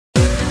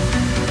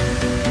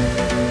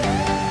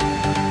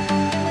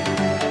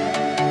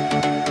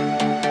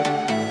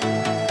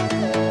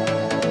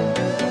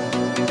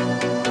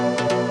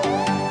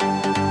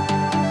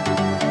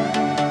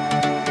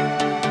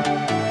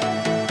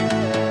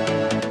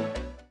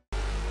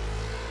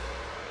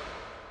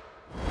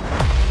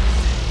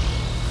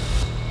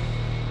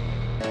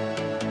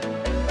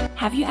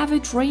Have you ever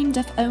dreamed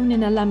of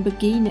owning a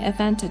Lamborghini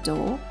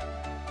Aventador?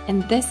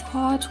 In this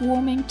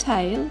heartwarming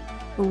tale,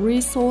 a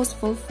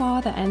resourceful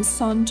father and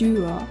son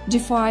duo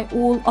defy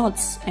all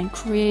odds and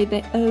create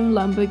their own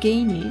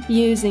Lamborghini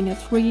using a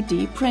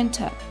 3D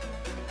printer.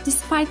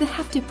 Despite the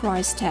hefty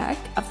price tag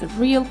of the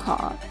real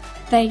car,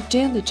 they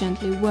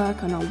diligently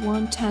work on a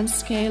 1/10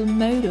 scale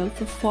model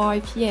for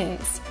 5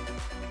 years.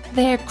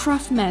 Their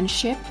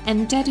craftsmanship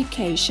and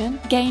dedication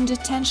gained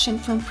attention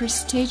from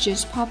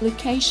prestigious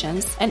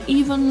publications and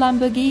even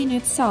Lamborghini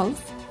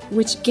itself,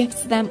 which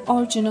gives them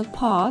original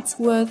parts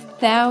worth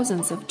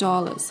thousands of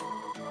dollars.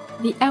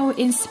 The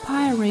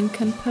awe-inspiring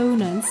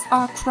components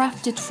are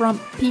crafted from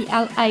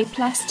PLA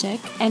plastic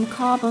and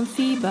carbon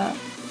fiber,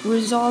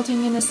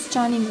 resulting in a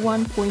stunning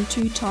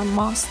 1.2-ton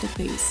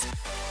masterpiece.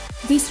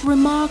 This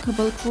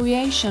remarkable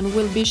creation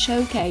will be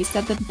showcased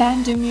at the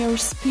Bandimere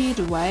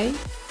Speedway,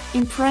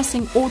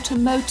 impressing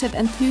automotive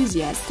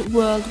enthusiasts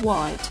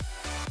worldwide.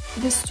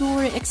 The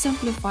story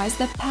exemplifies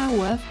the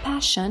power of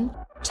passion,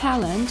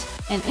 talent,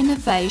 and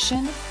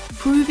innovation,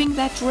 proving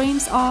that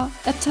dreams are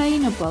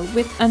attainable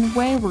with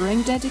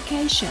unwavering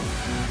dedication.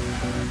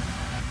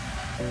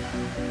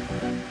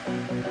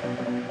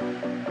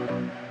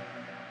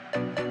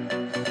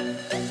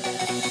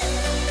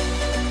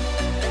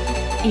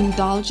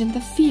 Indulge in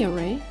the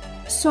fiery,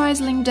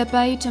 sizzling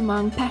debate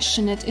among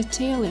passionate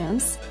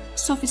Italians,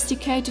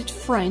 sophisticated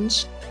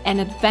French, and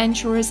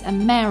adventurous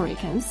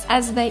Americans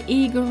as they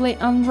eagerly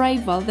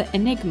unravel the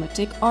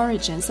enigmatic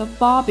origins of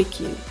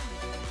barbecue.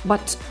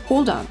 But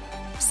hold on,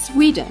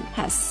 Sweden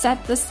has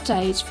set the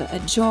stage for a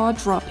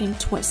jaw-dropping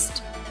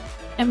twist.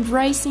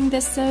 Embracing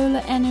the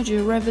solar energy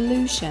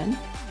revolution,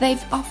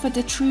 they've offered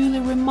a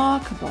truly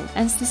remarkable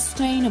and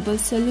sustainable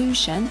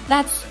solution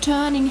that's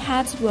turning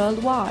heads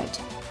worldwide.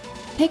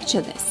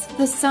 Picture this: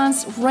 the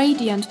sun's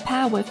radiant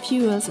power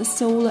fuels a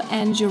solar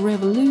energy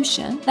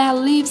revolution that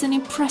leaves an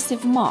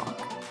impressive mark,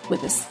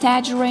 with a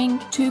staggering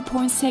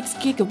 2.6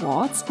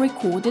 gigawatts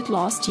recorded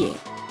last year.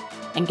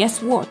 And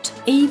guess what?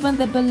 Even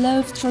the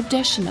beloved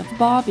tradition of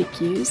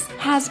barbecues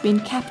has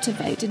been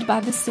captivated by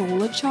the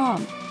solar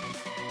charm.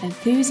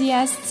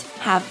 Enthusiasts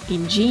have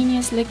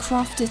ingeniously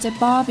crafted a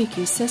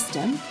barbecue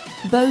system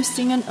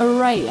boasting an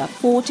array of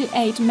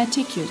 48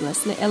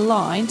 meticulously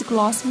aligned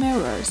glass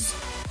mirrors,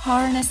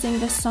 harnessing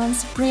the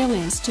sun's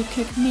brilliance to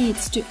cook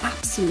meats to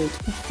absolute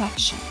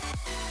perfection.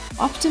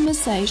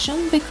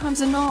 Optimization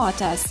becomes an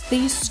art as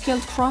these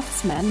skilled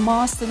craftsmen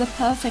master the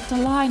perfect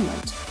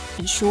alignment,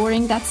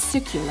 ensuring that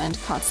succulent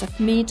cuts of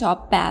meat are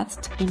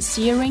bathed in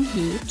searing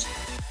heat,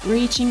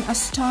 reaching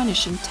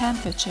astonishing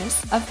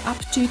temperatures of up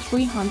to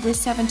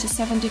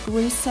 377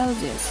 degrees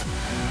Celsius.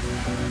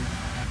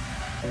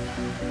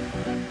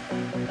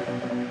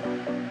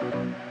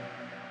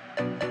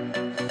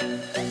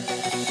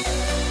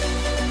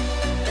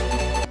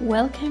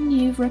 Welcome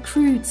new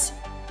recruits!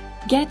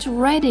 Get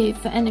ready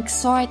for an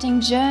exciting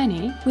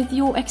journey with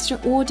your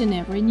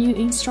extraordinary new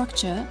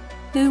instructor,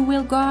 who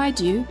will guide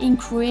you in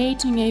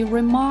creating a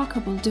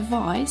remarkable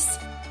device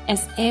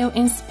as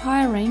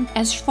awe-inspiring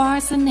as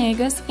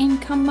Schwarzenegger's in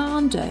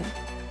Commando.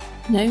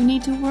 No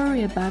need to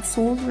worry about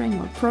soldering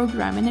or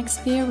programming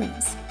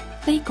experience.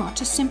 They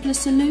got a simpler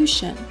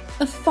solution,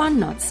 a fun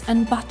nuts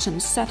and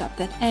buttons setup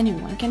that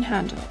anyone can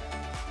handle.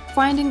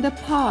 Finding the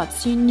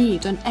parts you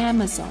need on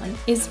Amazon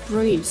is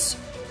breeze.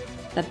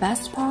 The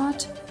best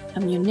part?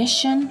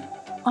 Ammunition.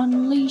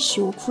 Unleash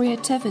your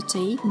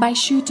creativity by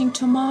shooting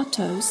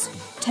tomatoes,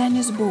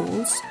 tennis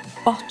balls,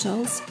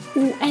 bottles,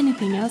 or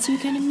anything else you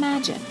can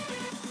imagine.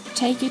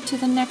 Take it to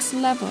the next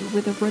level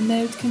with a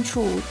remote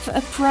control for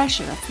a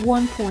pressure of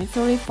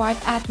 1.35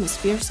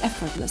 atmospheres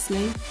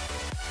effortlessly.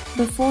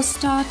 Before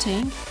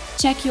starting,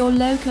 check your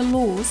local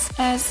laws,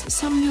 as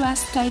some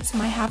US states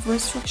might have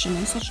restriction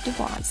on such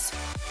device.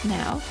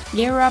 Now,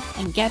 gear up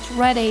and get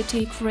ready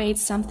to create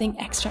something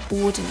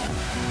extraordinary.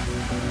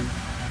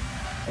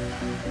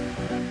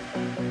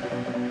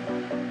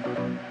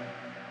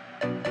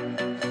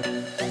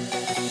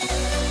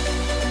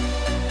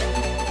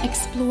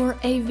 Explore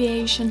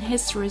aviation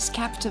history's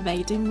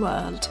captivating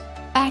world.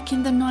 Back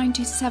in the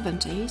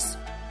 1970s,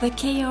 the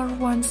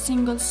KR1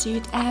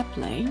 single-seat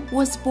airplane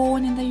was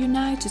born in the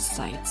United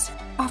States,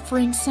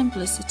 offering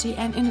simplicity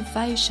and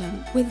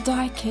innovation with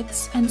die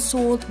kits and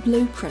sold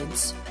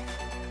blueprints.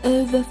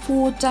 Over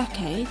 4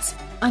 decades,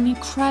 an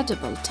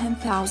incredible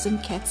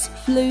 10,000 kits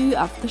flew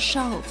off the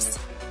shelves.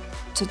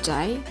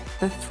 Today,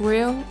 the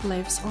thrill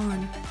lives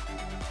on.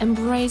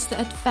 Embrace the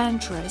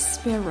adventurous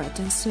spirit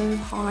and soar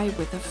high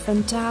with a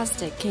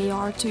fantastic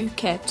KR2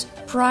 kit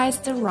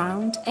priced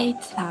around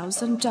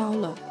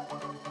 $8,000.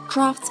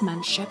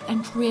 Craftsmanship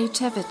and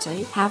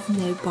creativity have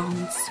no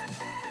bounds.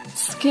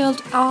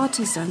 Skilled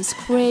artisans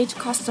create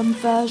custom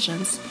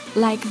versions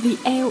like the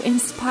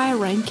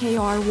awe-inspiring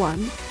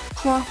KR1,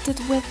 crafted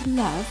with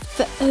love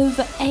for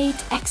over 8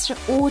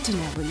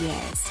 extraordinary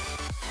years.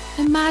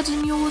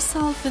 Imagine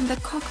yourself in the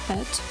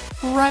cockpit,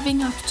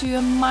 revving up to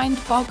a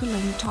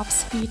mind-boggling top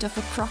speed of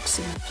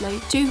approximately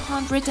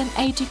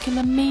 280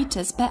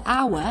 km per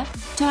hour,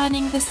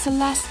 turning the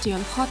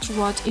celestial hot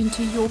rod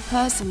into your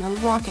personal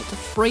rocket of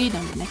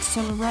freedom and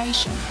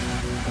acceleration.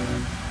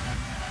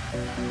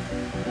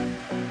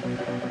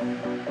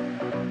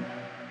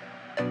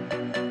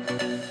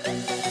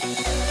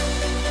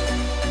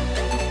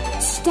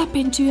 Step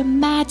into a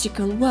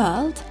magical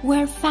world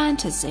where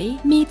fantasy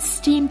meets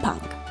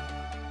steampunk.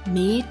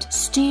 Meet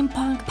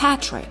Steampunk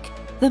Patrick,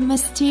 the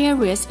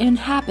mysterious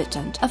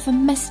inhabitant of a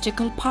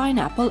mystical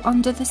pineapple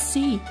under the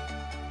sea.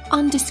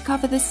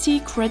 Undiscover the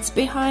secrets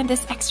behind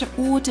his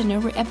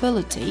extraordinary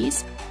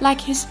abilities, like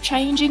his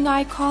changing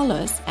eye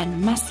colors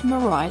and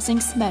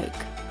mesmerizing smoke.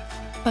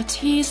 But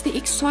here's the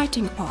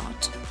exciting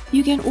part.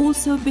 You can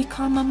also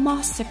become a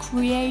master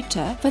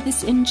creator for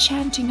this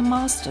enchanting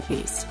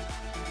masterpiece.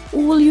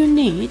 All you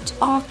need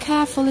are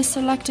carefully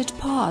selected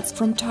parts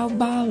from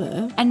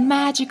Turbine and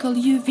magical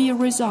UV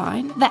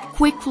resin that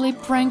quickly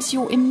brings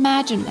your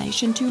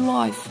imagination to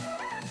life.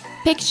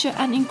 Picture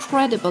an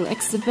incredible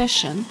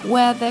exhibition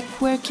where the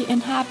quirky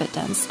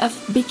inhabitants of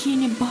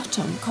Bikini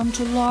Bottom come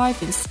to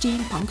life in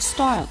steampunk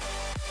style.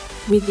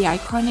 With the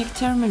iconic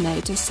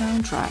Terminator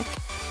soundtrack,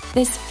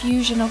 this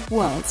fusion of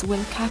worlds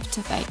will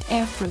captivate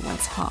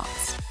everyone's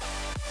hearts.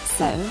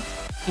 So,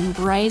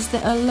 embrace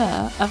the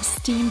allure of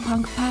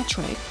Steampunk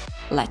Patrick,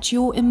 let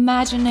your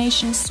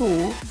imagination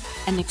soar,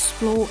 and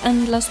explore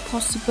endless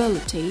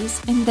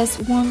possibilities in this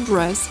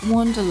wondrous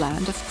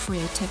wonderland of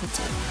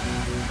creativity.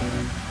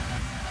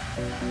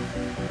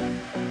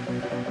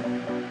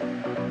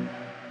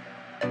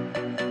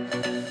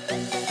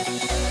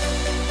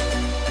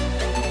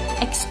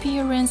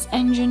 Experience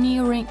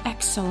engineering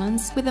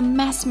excellence with a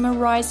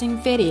mesmerizing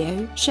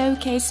video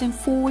showcasing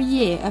 4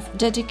 years of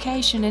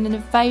dedication and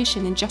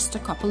innovation in just a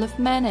couple of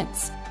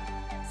minutes.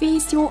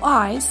 Feast your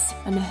eyes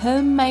on a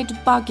homemade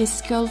buggy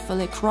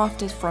skillfully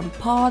crafted from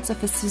parts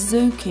of a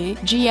Suzuki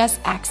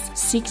GSX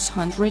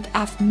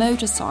 600F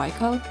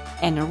motorcycle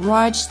and a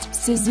rugged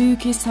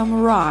Suzuki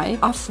Samurai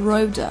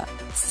off-roader,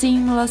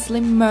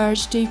 seamlessly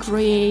merged to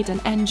create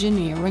an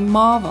engineering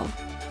marvel.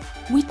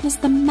 Witness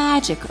the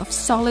magic of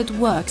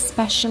SolidWorks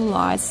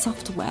specialized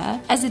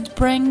software as it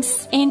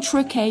brings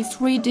intricate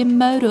 3D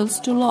models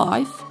to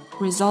life,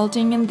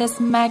 resulting in this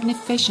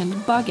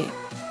magnificent buggy.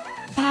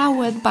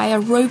 Powered by a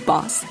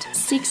robust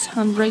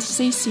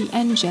 600cc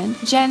engine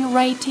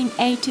generating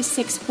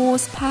 86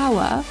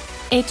 horsepower,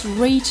 it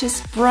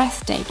reaches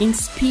breathtaking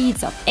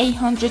speeds of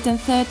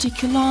 830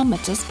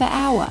 km per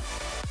hour.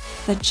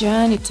 The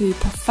journey to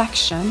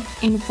perfection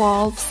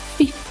involves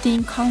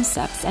 15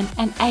 concepts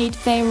and 8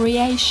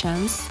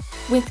 variations,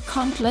 with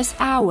countless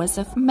hours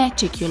of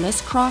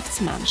meticulous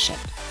craftsmanship.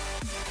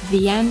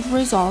 The end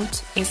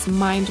result is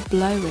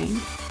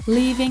mind-blowing,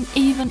 leaving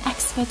even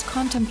experts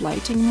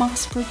contemplating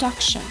mass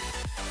production.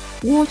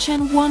 Watch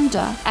and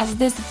wonder as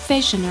this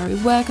visionary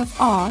work of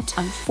art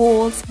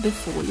unfolds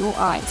before your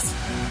eyes.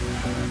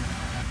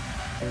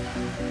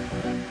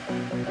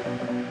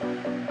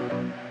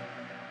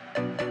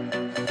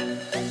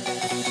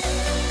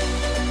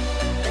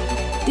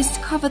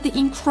 Discover the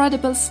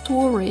incredible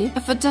story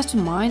of a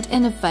determined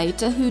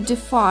innovator who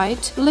defied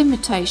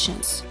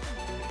limitations.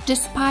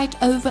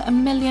 Despite over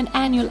 1 million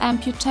annual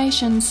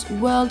amputations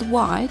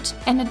worldwide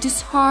and a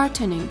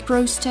disheartening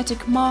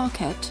prosthetic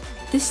market,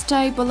 this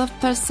stable of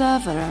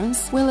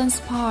perseverance will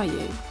inspire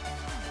you.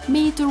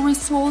 Meet a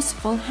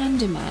resourceful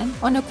handyman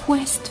on a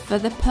quest for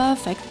the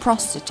perfect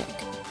prosthetic.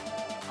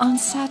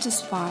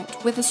 Unsatisfied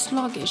with a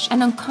sluggish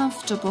and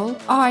uncomfortable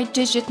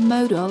I-digit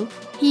model,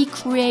 he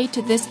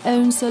created his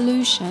own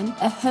solution,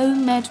 a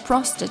homemade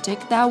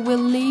prosthetic that will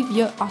leave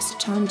you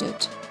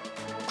astounded.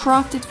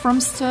 Crafted from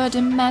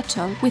sturdy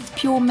metal with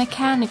pure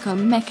mechanical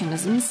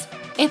mechanisms,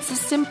 it's a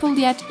simple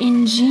yet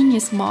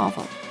ingenious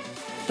marvel.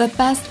 The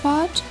best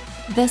part?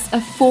 This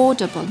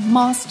affordable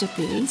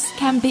masterpiece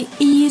can be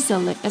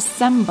easily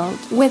assembled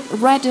with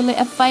readily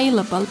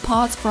available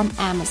parts from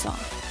Amazon.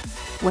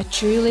 What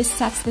truly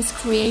sets this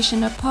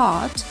creation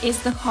apart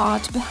is the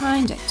heart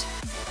behind it.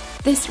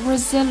 This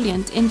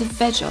resilient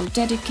individual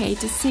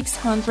dedicated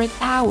 600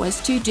 hours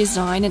to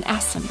design and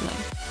assembly.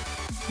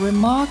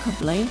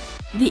 Remarkably,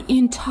 the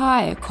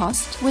entire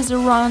cost was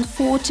around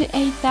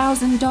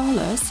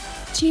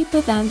 $48,000, cheaper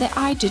than the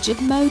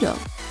I-digit model,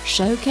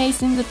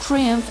 showcasing the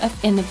triumph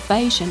of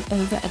innovation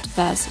over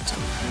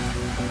adversity.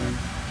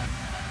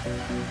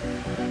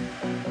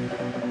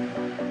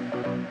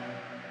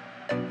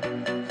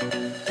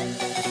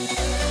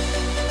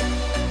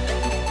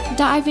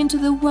 Dive into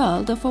the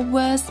world of a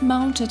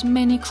worst-mounted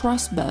mini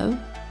crossbow.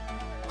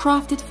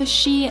 Crafted for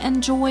sheer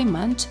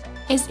enjoyment,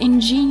 his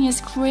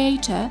ingenious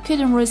creator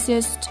couldn't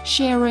resist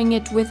sharing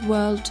it with the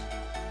world.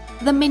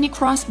 The mini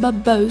crossbow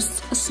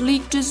boasts a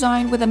sleek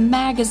design with a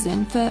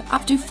magazine for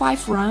up to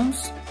 5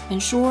 rounds,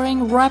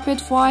 ensuring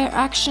rapid-fire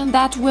action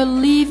that will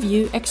leave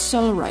you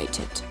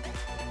accelerated.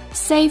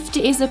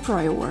 Safety is a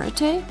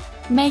priority,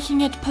 making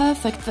it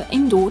perfect for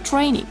indoor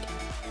training.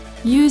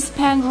 Use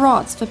pen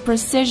rods for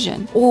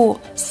precision or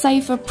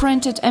safer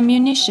printed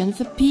ammunition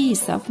for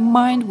peace of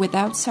mind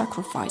without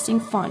sacrificing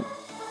fun.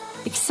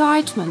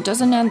 Excitement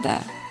doesn't end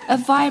there. A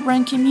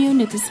vibrant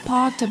community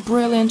sparked a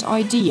brilliant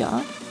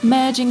idea,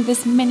 merging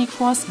this mini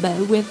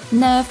crossbow with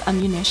Nerf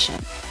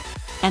ammunition.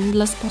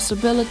 Endless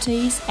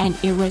possibilities and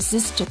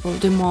irresistible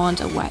demand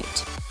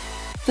await.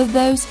 For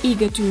those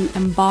eager to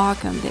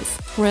embark on this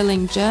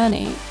thrilling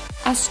journey,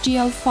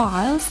 STL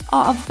files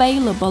are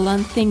available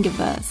on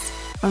Thingiverse.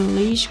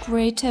 Unleash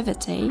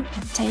creativity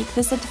and take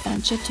this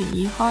adventure to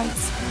new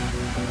heights.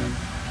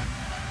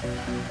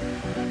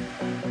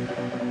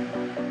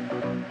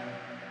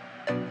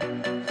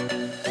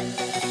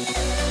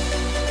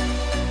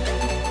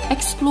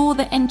 Explore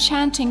the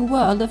enchanting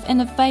world of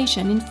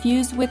innovation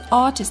infused with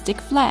artistic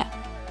flair.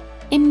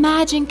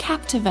 Imagine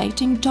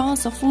captivating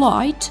dance of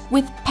light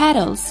with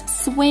pedals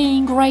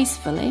swaying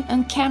gracefully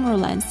on camera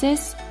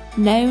lenses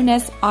known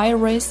as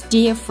iris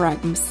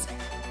diaphragms.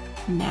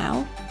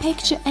 Now,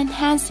 picture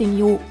enhancing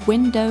your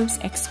Windows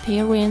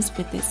experience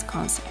with this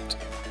concept.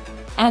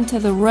 Enter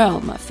the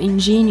realm of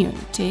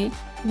ingenuity,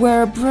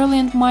 where a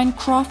brilliant mind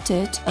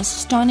crafted a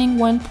stunning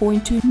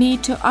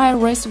 1.2-meter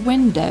iris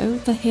window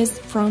for his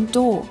front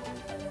door.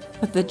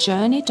 But the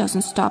journey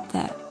doesn't stop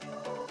there.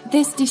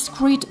 This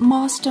discreet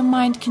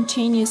mastermind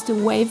continues to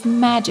wave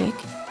magic,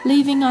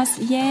 leaving us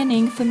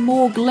yearning for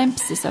more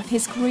glimpses of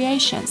his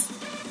creations.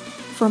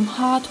 From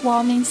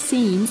heartwarming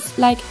scenes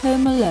like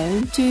Home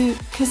Alone to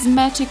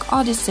cosmetic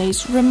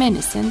odysseys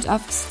reminiscent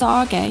of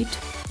Stargate,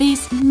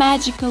 these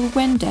magical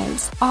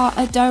windows are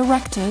a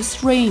director's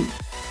dream.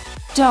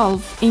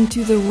 Delve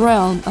into the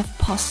realm of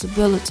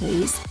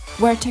possibilities,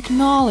 where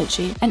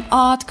technology and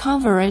art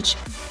converge,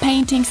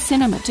 painting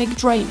cinematic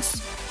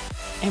dreams.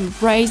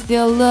 Embrace the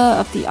allure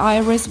of the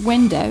iris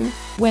window,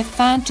 where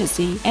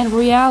fantasy and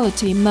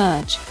reality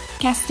merge,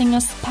 casting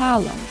a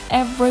spell on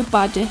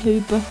everybody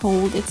who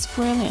behold its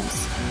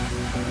brilliance.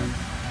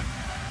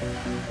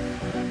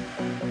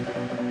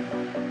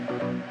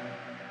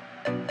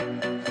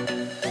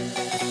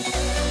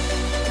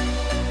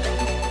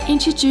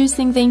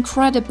 Introducing the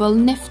incredible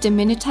Nifty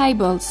mini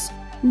tables,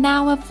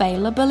 now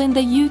available in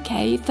the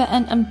UK for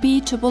an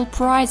unbeatable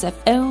price of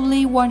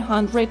only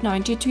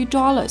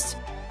 $192.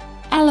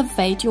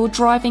 Elevate your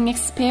driving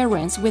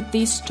experience with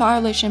these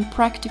stylish and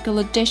practical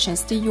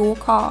additions to your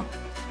car.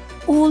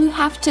 All you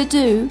have to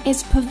do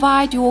is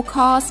provide your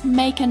car's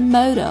make and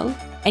model,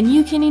 and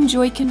you can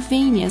enjoy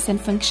convenience and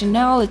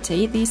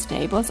functionality these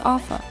tables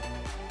offer.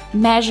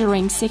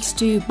 Measuring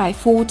 6'2" by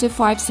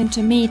 45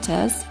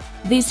 cm,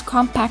 these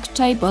compact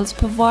tables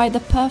provide the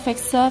perfect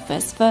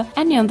surface for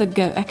any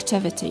on-the-go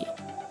activity.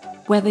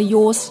 Whether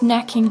you're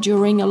snacking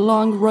during a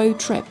long road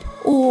trip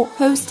or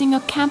hosting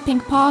a camping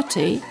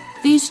party,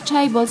 these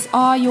tables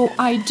are your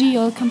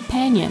ideal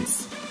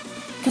companions.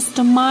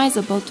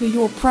 Customizable to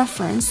your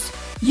preference,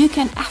 you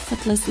can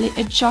effortlessly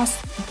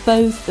adjust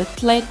both the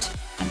clit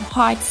and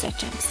height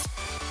settings.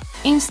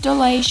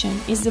 Installation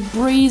is a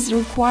breeze,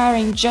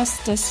 requiring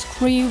just a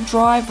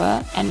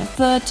screwdriver and a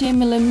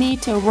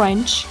 30mm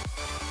wrench.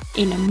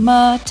 In a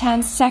mere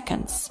 10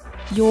 seconds,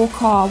 your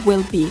car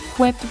will be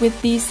equipped with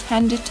these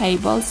handy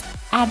tables,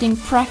 adding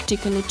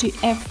practicality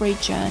to every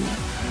journey.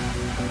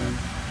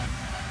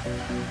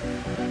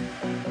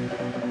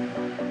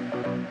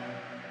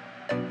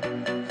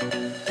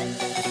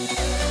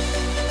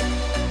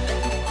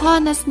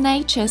 Harness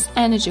nature's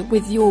energy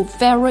with your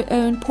very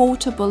own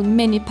portable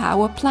mini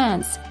power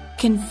plants,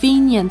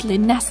 conveniently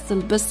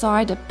nestled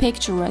beside a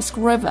picturesque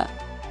river.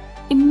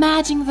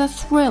 Imagine the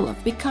thrill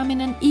of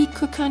becoming an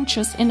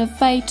eco-conscious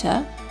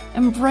innovator,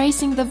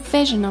 embracing the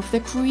vision of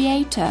the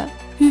creator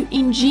who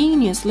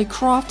ingeniously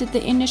crafted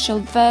the initial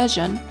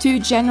version to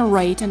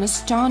generate an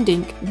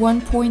astounding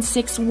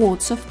 1.6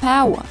 watts of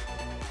power.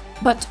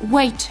 But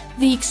wait,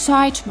 the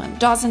excitement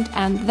doesn't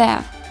end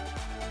there.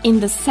 In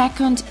the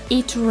second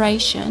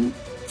iteration,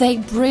 they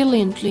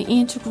brilliantly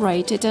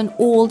integrated an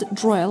old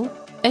drill,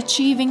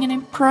 achieving an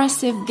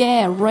impressive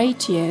gear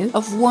ratio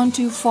of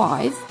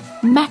 1:5,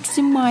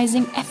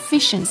 maximizing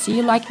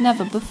efficiency like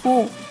never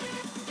before.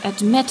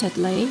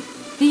 Admittedly,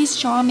 these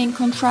charming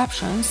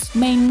contraptions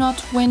may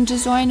not win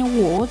design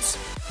awards,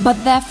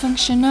 but their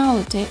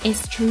functionality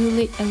is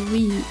truly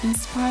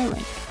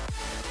inspiring.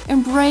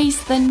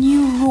 Embrace the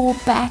new raw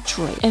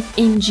battery of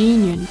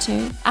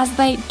ingenuity as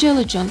they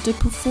diligently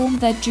perform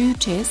their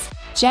duties,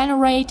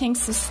 generating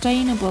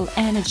sustainable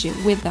energy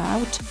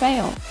without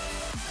fail.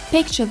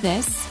 Picture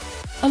this: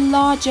 a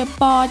larger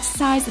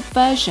barge-sized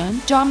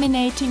version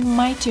dominating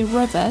mighty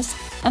rivers,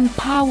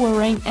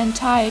 empowering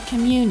entire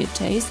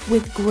communities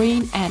with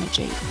green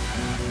energy.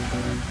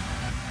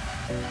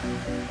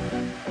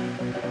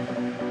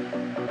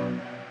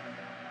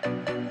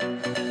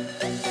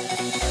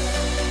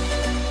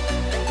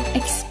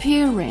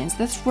 Experience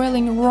the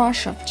thrilling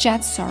rush of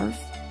jet surf,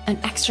 an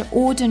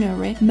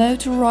extraordinary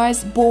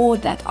motorized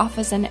board that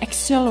offers an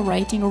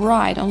exhilarating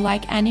ride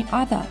unlike any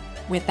other,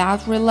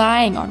 without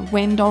relying on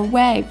wind or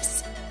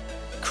waves.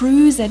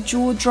 Cruise at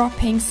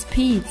jaw-dropping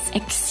speeds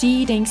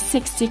exceeding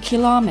 60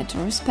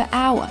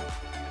 km/h.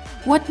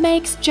 What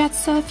makes jet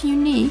surf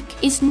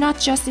unique is not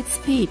just its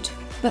speed,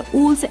 but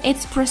also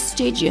its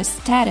prestigious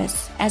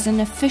status as an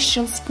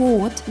official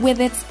sport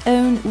with its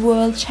own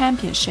world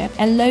championship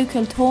and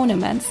local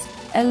tournaments,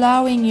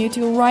 allowing you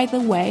to ride the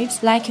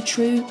waves like a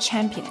true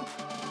champion.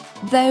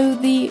 Though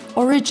the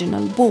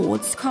original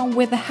boards come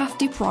with a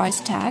hefty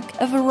price tag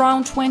of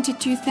around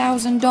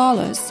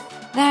 $22,000,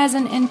 there's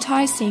an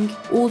enticing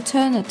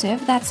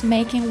alternative that's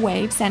making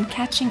waves and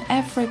catching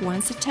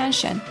everyone's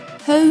attention: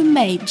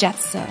 homemade jet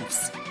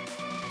surfs.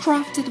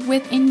 Crafted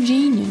with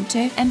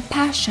ingenuity and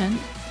passion,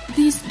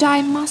 these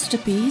dye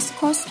masterpieces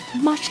cost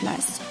much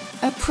less,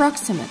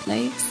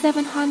 approximately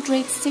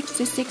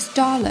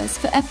 $766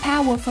 for a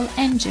powerful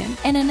engine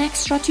and an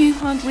extra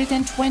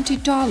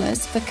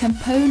 $220 for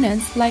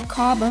components like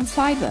carbon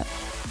fiber.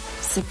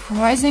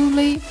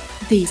 Surprisingly,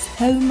 these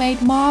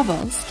homemade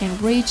marvels can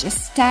reach a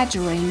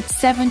staggering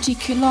 70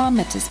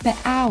 km per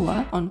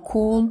hour on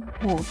calm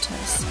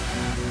waters.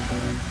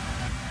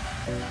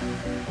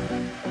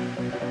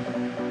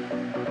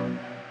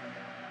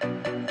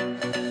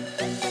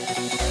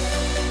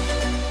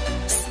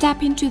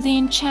 Step into the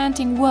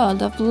enchanting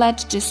world of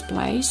LED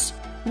displays,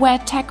 where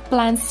tech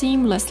blends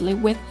seamlessly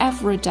with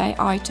everyday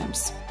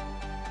items.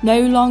 No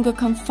longer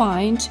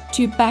confined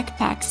to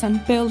backpacks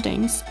and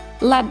buildings,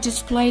 LED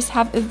displays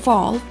have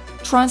evolved,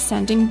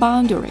 transcending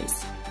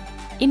boundaries.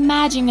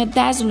 Imagine a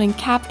dazzling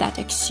cap that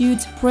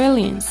exudes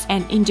brilliance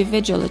and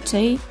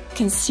individuality,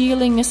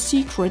 concealing a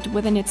secret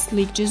within its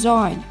sleek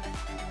design.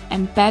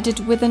 Embedded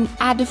with an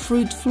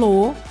Adafruit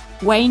floor,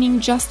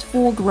 weighing just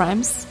 4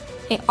 grams,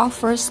 it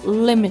offers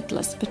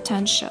limitless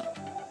potential.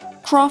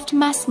 Craft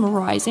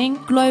mesmerizing,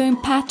 glowing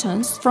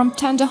patterns from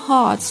tender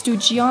hearts to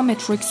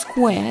geometric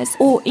squares,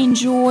 or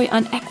enjoy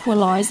an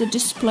equalizer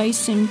display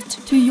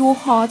synced to your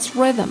heart's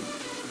rhythm.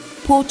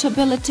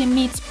 Portability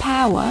meets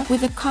power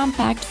with a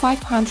compact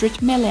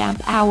 500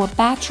 mAh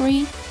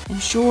battery,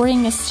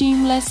 ensuring a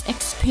seamless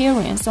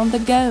experience on the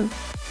go.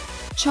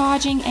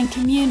 Charging and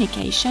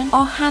communication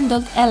are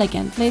handled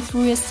elegantly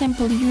through a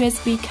simple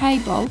USB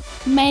cable,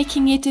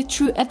 making it a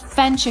true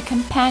adventure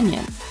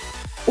companion.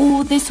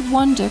 All this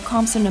wonder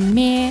comes in a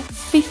mere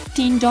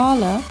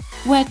 $15,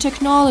 where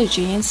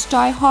technology and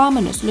style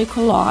harmoniously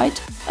collide,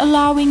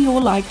 allowing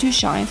your light to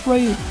shine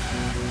through.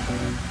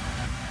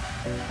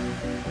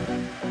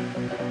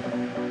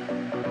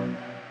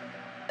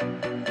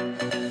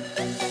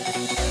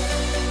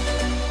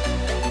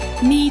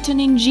 Meet an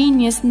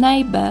ingenious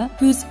neighbor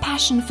whose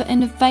passion for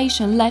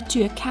innovation led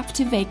to a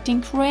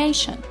captivating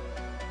creation.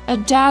 A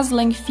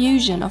dazzling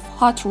fusion of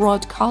hot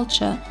rod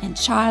culture and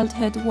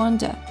childhood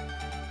wonder.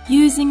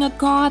 Using a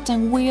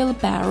garden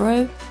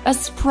wheelbarrow, a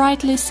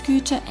sprightly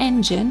scooter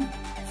engine,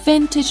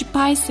 vintage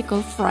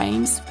bicycle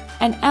frames,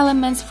 and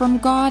elements from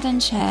garden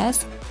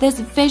chairs, this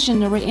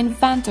visionary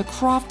inventor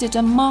crafted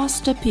a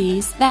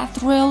masterpiece that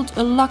thrilled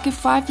a lucky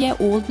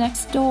 5-year-old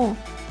next door.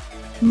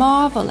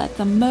 Marvel at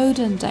the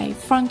modern-day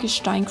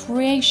Frankenstein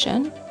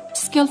creation,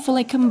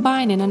 skillfully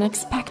combining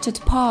unexpected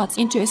parts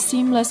into a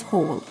seamless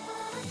whole.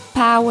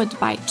 Powered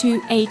by two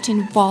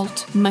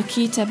 18-volt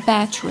Makita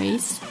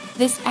batteries,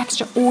 this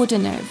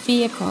extraordinary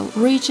vehicle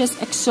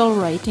reaches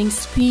accelerating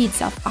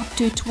speeds of up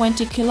to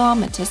 20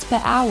 km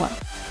per hour.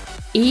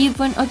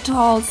 Even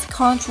adults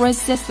can't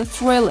resist the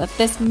thrill of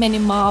this mini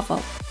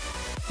marvel.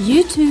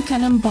 You too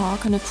can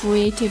embark on a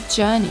creative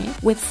journey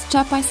with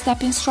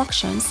step-by-step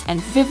instructions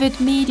and vivid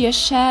media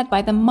shared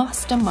by the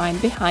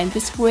mastermind behind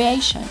this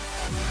creation.